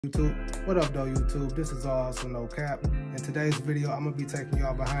YouTube. What up though YouTube? This is All Hustle No Cap. In today's video, I'm gonna be taking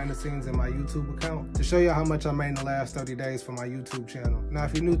y'all behind the scenes in my YouTube account to show y'all how much I made in the last 30 days for my YouTube channel. Now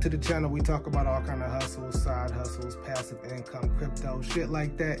if you're new to the channel, we talk about all kind of hustles, side hustles, passive income, crypto, shit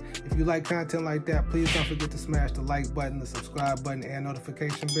like that. If you like content like that, please don't forget to smash the like button, the subscribe button, and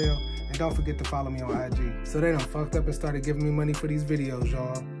notification bell. And don't forget to follow me on IG. So they done fucked up and started giving me money for these videos,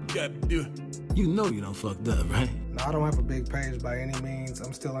 y'all. You know you done fucked up, right? Now, I don't have a big page by any means.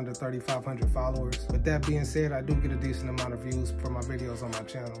 I'm still under 3,500 followers. With that being said, I do get a decent amount of views for my videos on my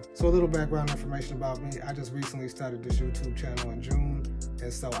channel. So a little background information about me. I just recently started this YouTube channel in June.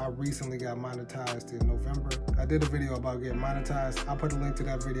 And so I recently got monetized in November. I did a video about getting monetized. I'll put a link to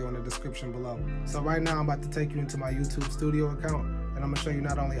that video in the description below. So right now I'm about to take you into my YouTube studio account. And I'm gonna show you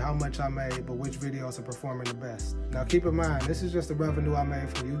not only how much I made, but which videos are performing the best. Now keep in mind, this is just the revenue I made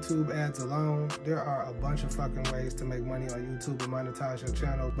from YouTube ads alone. There are a bunch of fucking ways to make money on YouTube and monetize your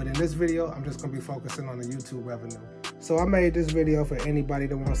channel. But in this video, I'm just gonna be focusing on the YouTube revenue. So I made this video for anybody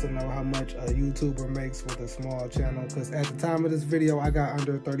that wants to know how much a YouTuber makes with a small channel. Because at the time of this video, I got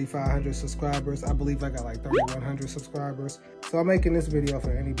under 3,500 subscribers. I believe I got like 3,100 subscribers. So I'm making this video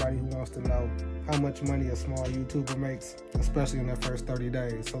for anybody who wants to know how much money a small YouTuber makes, especially in their first 30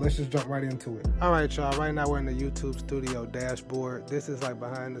 days. So let's just jump right into it. All right, y'all, right now we're in the YouTube studio dashboard. This is like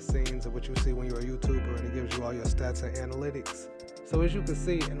behind the scenes of what you see when you're a YouTuber, and it gives you all your stats and analytics. So as you can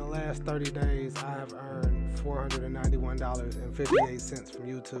see, in the last 30 days, I have earned $491.58 from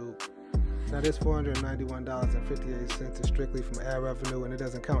YouTube. Now this $491.58 is strictly from ad revenue, and it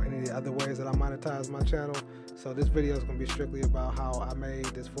doesn't count any of the other ways that I monetize my channel. So this video is going to be strictly about how I made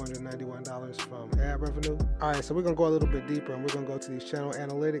this $491 from ad revenue. Alright, so we're going to go a little bit deeper, and we're going to go to these channel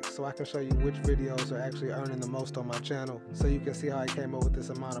analytics so I can show you which videos are actually earning the most on my channel, so you can see how I came up with this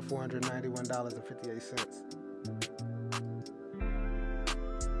amount of $491.58.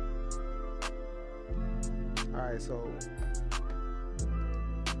 Alright,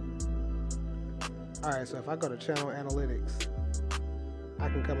 so if I go to channel analytics, I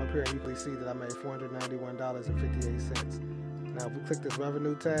can come up here and you can see that I made $491.58. Now if we click this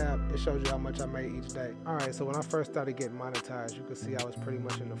revenue tab, it shows you how much I made each day. Alright, so when I first started getting monetized, you can see I was pretty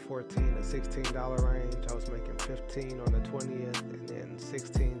much in the $14 to $16 range. I was making $15 on the 20th and then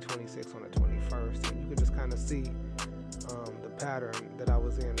 $16, $26 on the 21st. And you can just kind of see the pattern that I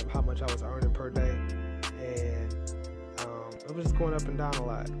was in of how much I was earning per day. And it was just going up and down a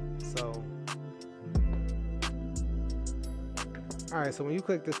lot. So alright, so when you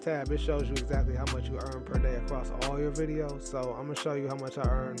click this tab, it shows you exactly how much you earn per day across all your videos. So I'm going to show you how much I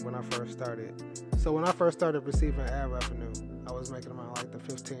earned when I first started. So when I first started receiving ad revenue, I was making around like the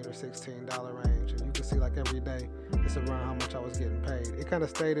 $15 or $16 range. And you can see like every day, it's around how much I was getting paid. It kind of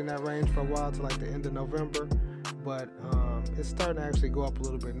stayed in that range for a while to like the end of November. But it's starting to actually go up a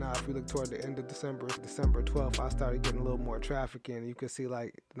little bit now. If you look toward the end of December, December 12th, I started getting a little more traffic in. You can see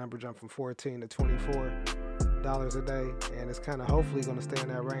like the number jumped from $14 to $24 a day, and it's kind of hopefully going to stay in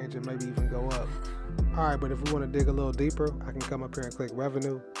that range and maybe even go up. Alright, but if we want to dig a little deeper, I can come up here and click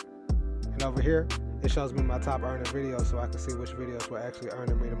revenue, and over here it shows me my top earning videos, so I can see which videos were actually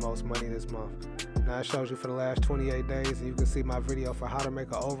earning me the most money this month. Now it shows you for the last 28 days, and you can see my video for how to make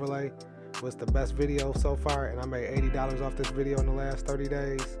an overlay was the best video so far, and I made $80 off this video in the last 30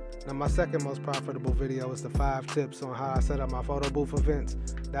 days. Now my second most profitable video is the 5 tips on how I set up my photo booth events.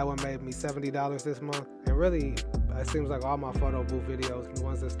 That one made me $70 this month, and really it seems like all my photo booth videos are the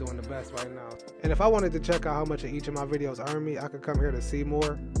ones that's doing the best right now. And if I wanted to check out how much of each of my videos earn me, I could come here to see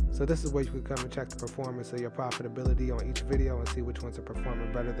more. So this is where you could come and check the performance of your profitability on each video and see which ones are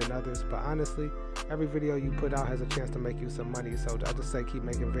performing better than others. But honestly, every video you put out has a chance to make you some money, so I just say keep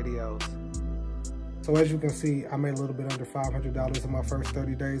making videos. So as you can see, I made a little bit under $500 in my first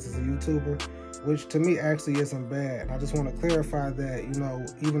 30 days as a YouTuber, which to me actually isn't bad. And I just want to clarify that, you know,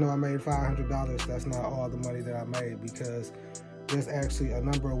 even though I made $500, that's not all the money that I made, because there's actually a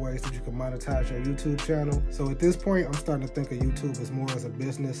number of ways that you can monetize your YouTube channel. So at this point, I'm starting to think of YouTube as more as a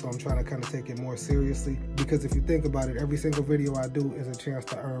business, so I'm trying to kind of take it more seriously. Because if you think about it, every single video I do is a chance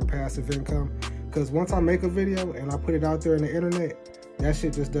to earn passive income. Because once I make a video and I put it out there on the internet, that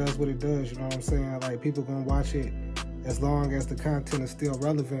shit just does what it does, you know what I'm saying? Like, people gonna watch it as long as the content is still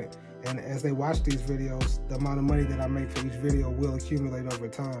relevant. And as they watch these videos, the amount of money that I make for each video will accumulate over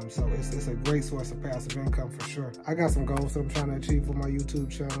time. So it's a great source of passive income for sure. I got some goals that I'm trying to achieve for my YouTube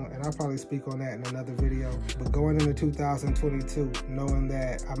channel, and I'll probably speak on that in another video. But going into 2022, knowing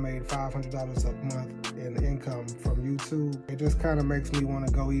that I made $500 a month in income from YouTube, it just kind of makes me want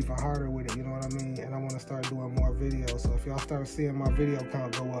to go even harder with it, you know what I mean? And I want to start doing more videos. So if y'all start seeing my video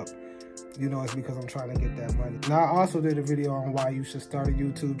count go up, you know it's because I'm trying to get that money. Now, I also did a video on why you should start a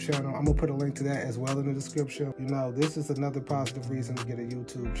YouTube channel. I'm gonna put a link to that as well in the description. You know, this is another positive reason to get a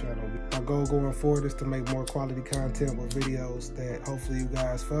YouTube channel. My goal going forward is to make more quality content with videos that hopefully you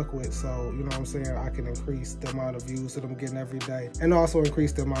guys fuck with. So, you know what I'm saying? I can increase the amount of views that I'm getting every day, and also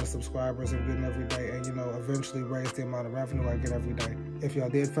increase the amount of subscribers I'm getting every day, and, you know, eventually raise the amount of revenue I get every day. If y'all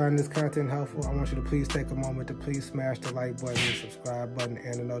did find this content helpful, I want you to please take a moment to please smash the like button, the subscribe button,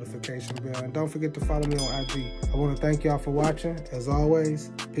 and the notification bell. And don't forget to follow me on IG. I want to thank y'all for watching. As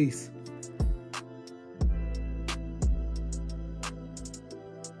always, peace.